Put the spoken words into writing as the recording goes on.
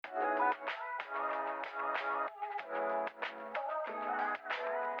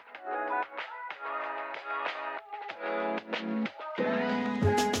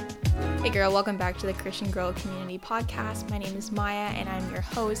Hey girl, welcome back to the Christian Girl Community Podcast. My name is Maya and I'm your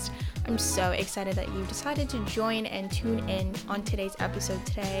host. I'm so excited that you decided to join and tune in on today's episode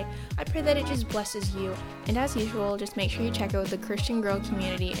today. I pray that it just blesses you. And as usual, just make sure you check out the Christian Girl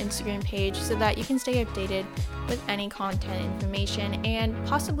Community Instagram page so that you can stay updated with any content information and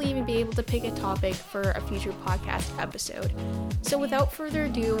possibly even be able to pick a topic for a future podcast episode. So without further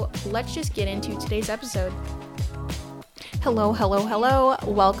ado, let's just get into today's episode. Hello.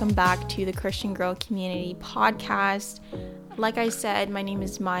 Welcome back to the Christian Girl Community Podcast. Like I said, my name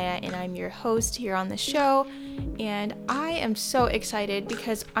is Maya and I'm your host here on the show. And I am so excited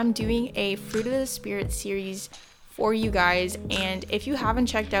because I'm doing a Fruit of the Spirit series for you guys. And if you haven't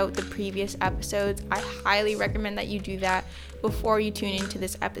checked out the previous episodes, I highly recommend that you do that before you tune into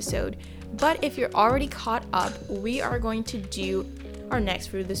this episode. But if you're already caught up, we are going to do our next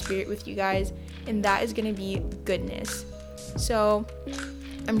Fruit of the Spirit with you guys. And that is going to be goodness. So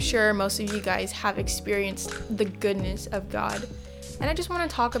I'm sure most of you guys have experienced the goodness of God. And I just want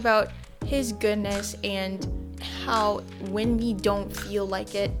to talk about his goodness and how when we don't feel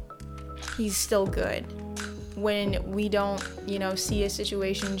like it, he's still good. When we don't, see a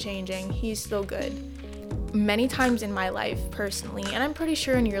situation changing, he's still good. Many times in my life personally, and I'm pretty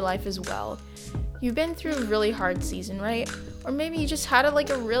sure in your life as well, you've been through a really hard season, right? Or maybe you just had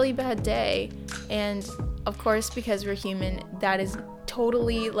a really bad day, and of course, because we're human, that is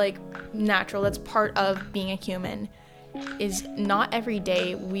totally natural. That's part of being a human. Is not every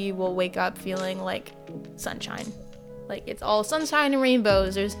day we will wake up feeling like sunshine. It's all sunshine and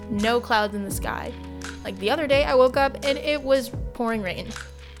rainbows. There's no clouds in the sky. The other day I woke up and it was pouring rain.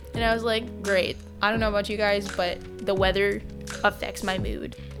 And I was like, great. I don't know about you guys, but the weather affects my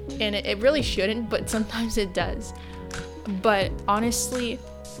mood. And it really shouldn't, but sometimes it does. But honestly,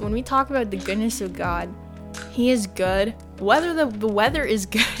 when we talk about the goodness of God, he is good, whether the weather is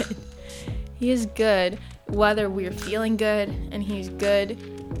good. He is good, whether we're feeling good, and he's good,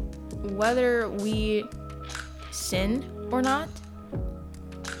 whether we sin or not.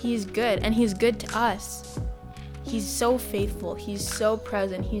 He's good, and he's good to us. He's so faithful. He's so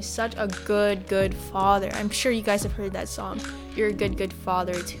present. He's such a good father. I'm sure you guys have heard that song. You're a good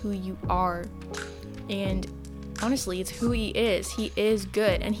father. It's who you are. And honestly, it's who he is. He is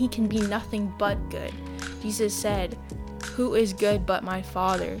good, and he can be nothing but good. Jesus said, who is good but my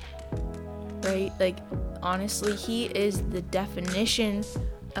Father? Right? Honestly, he is the definition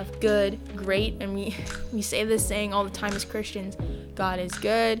of good, great, and we say this saying all the time as Christians, God is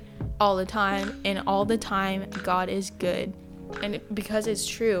good all the time, and all the time God is good. And because it's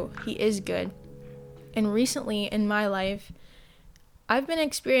true, he is good. And recently in my life, I've been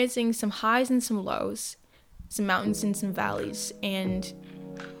experiencing some highs and some lows, some mountains and some valleys, and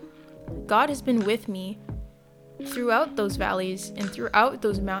God has been with me throughout those valleys and throughout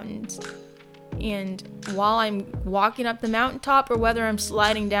those mountains. And while I'm walking up the mountaintop or whether I'm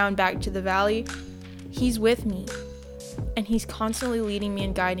sliding down back to the valley, he's with me. And he's constantly leading me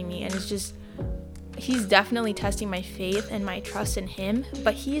and guiding me. And he's definitely testing my faith and my trust in him,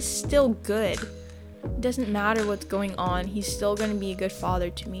 but he is still good. It doesn't matter what's going on. He's still going to be a good father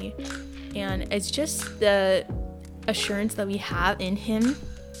to me. And it's just the assurance that we have in him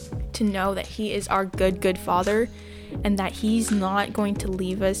to know that he is our good father and that he's not going to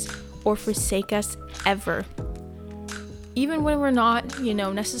leave us or forsake us ever. Even when we're not,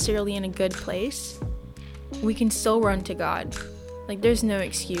 necessarily in a good place, we can still run to God. There's no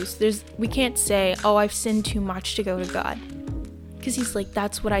excuse. We can't say, oh, I've sinned too much to go to God. Because he's like,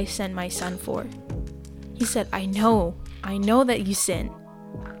 that's what I sent my son for. He said, I know that you sin.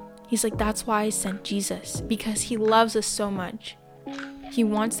 He's like, that's why I sent Jesus, because he loves us so much. He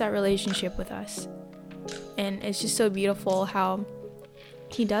wants that relationship with us. And it's just so beautiful how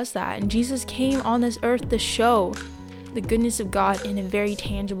he does that. And Jesus came on this earth to show the goodness of God in a very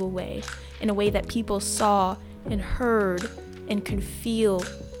tangible way, in a way that people saw and heard and could feel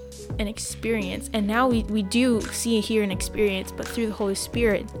and experience. And now we do see, hear, and experience, but through the Holy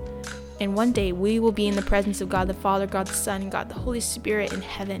Spirit. And one day we will be in the presence of God the Father, God the Son, and God the Holy Spirit in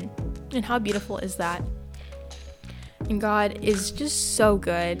heaven. And how beautiful is that? And God is just so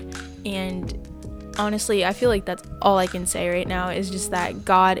good. And honestly, I feel like that's all I can say right now is just that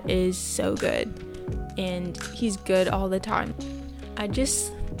God is so good. And he's good all the time. I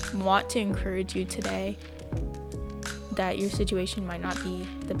just want to encourage you today that your situation might not be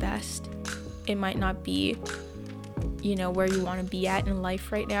the best. It might not be, where you want to be at in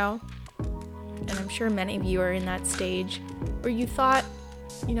life right now. And I'm sure many of you are in that stage where you thought,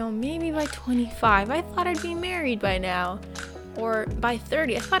 maybe by 25, I thought I'd be married by now. Or by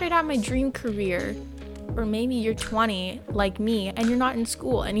 30, I thought I'd have my dream career. Or maybe you're 20 like me and you're not in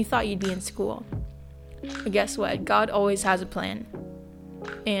school and you thought you'd be in school. But guess what? God always has a plan.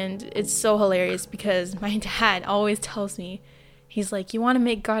 And it's so hilarious because my dad always tells me, he's like, you want to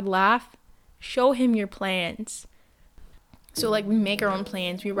make God laugh? Show him your plans. So like we make our own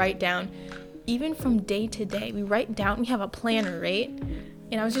plans. We write down, even from day to day, we have a planner, right?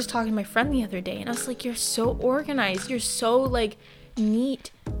 And I was just talking to my friend the other day and I was like, you're so organized. You're so like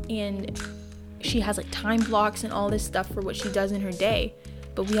neat. And she has like time blocks and all this stuff for what she does in her day.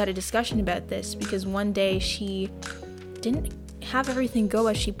 But we had a discussion about this because one day she didn't have everything go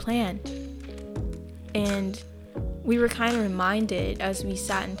as she planned. And we were kind of reminded as we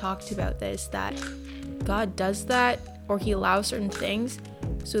sat and talked about this that God does that, or he allows certain things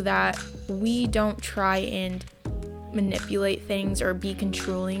so that we don't try and manipulate things or be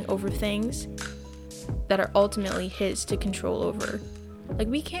controlling over things that are ultimately his to control over. Like,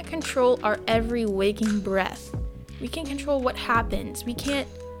 we can't control our every waking breath. We can't control what happens. We can't,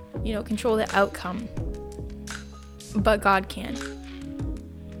 control the outcome. But God can.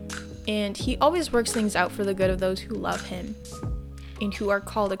 And he always works things out for the good of those who love him and who are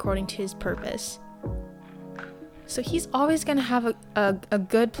called according to his purpose. So he's always going to have a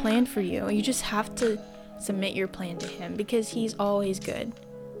good plan for you. You just have to submit your plan to him because he's always good.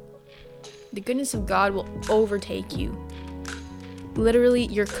 The goodness of God will overtake you. Literally,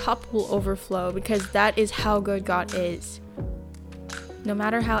 your cup will overflow because that is how good God is. No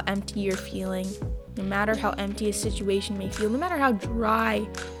matter how empty you're feeling, no matter how empty a situation may feel, no matter how dry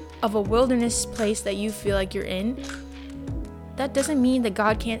of a wilderness place that you feel like you're in, that doesn't mean that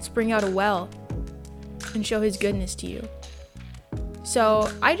God can't spring out a well and show his goodness to you. So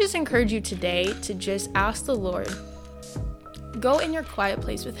I just encourage you today to just ask the Lord, go in your quiet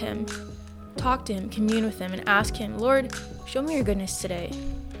place with him, talk to him, commune with him, and ask him, Lord, show me your goodness today.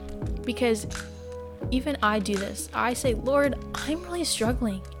 Because even I do this. I say, Lord, I'm really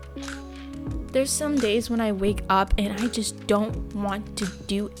struggling. There's some days when I wake up and I just don't want to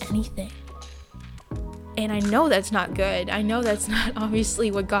do anything. And I know that's not good. I know that's not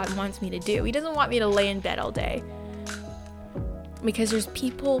obviously what God wants me to do. He doesn't want me to lay in bed all day. Because there's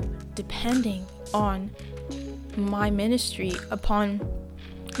people depending on my ministry, upon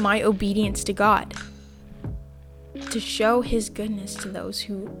my obedience to God, to show his goodness to those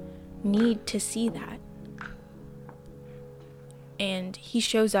who need to see that. And he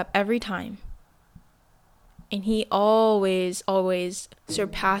shows up every time. And he always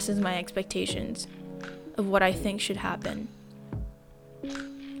surpasses my expectations of what I think should happen.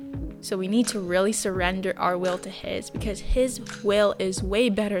 So we need to really surrender our will to his, because his will is way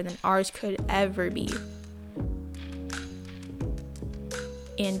better than ours could ever be.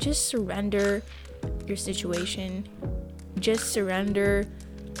 And just surrender your situation. Just surrender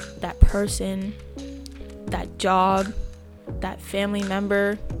that person, that job, that family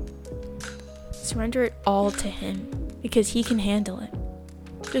member. Surrender it all to him, because he can handle it.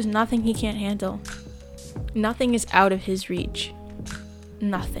 There's nothing he can't handle. Nothing is out of his reach.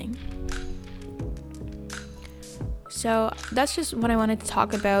 Nothing. So that's just what I wanted to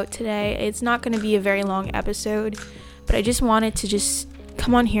talk about today. It's not going to be a very long episode, but I just wanted to just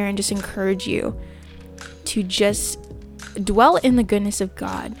come on here and just encourage you to just dwell in the goodness of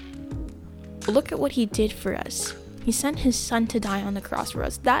God. Look at what he did for us. He sent his son to die on the cross for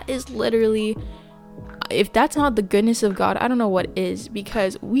us. That is literally, if that's not the goodness of God, I don't know what is,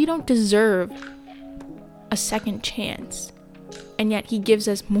 because we don't deserve a second chance. And yet he gives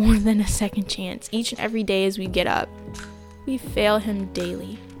us more than a second chance. Each and every day as we get up, we fail him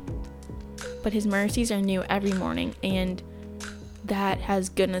daily. But his mercies are new every morning, and that has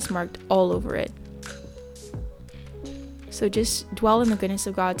goodness marked all over it. So just dwell in the goodness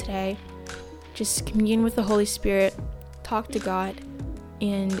of God today. Just commune with the Holy Spirit, talk to God,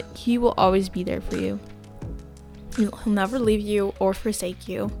 and he will always be there for you. He'll never leave you or forsake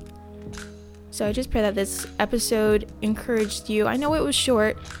you. So I just pray that this episode encouraged you. I know it was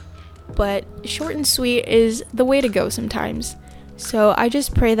short, but short and sweet is the way to go sometimes. So I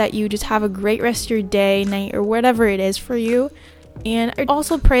just pray that you just have a great rest of your day, night, or whatever it is for you. And I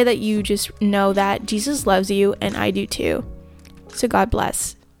also pray that you just know that Jesus loves you, and I do too. So God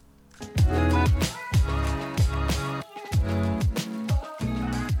bless.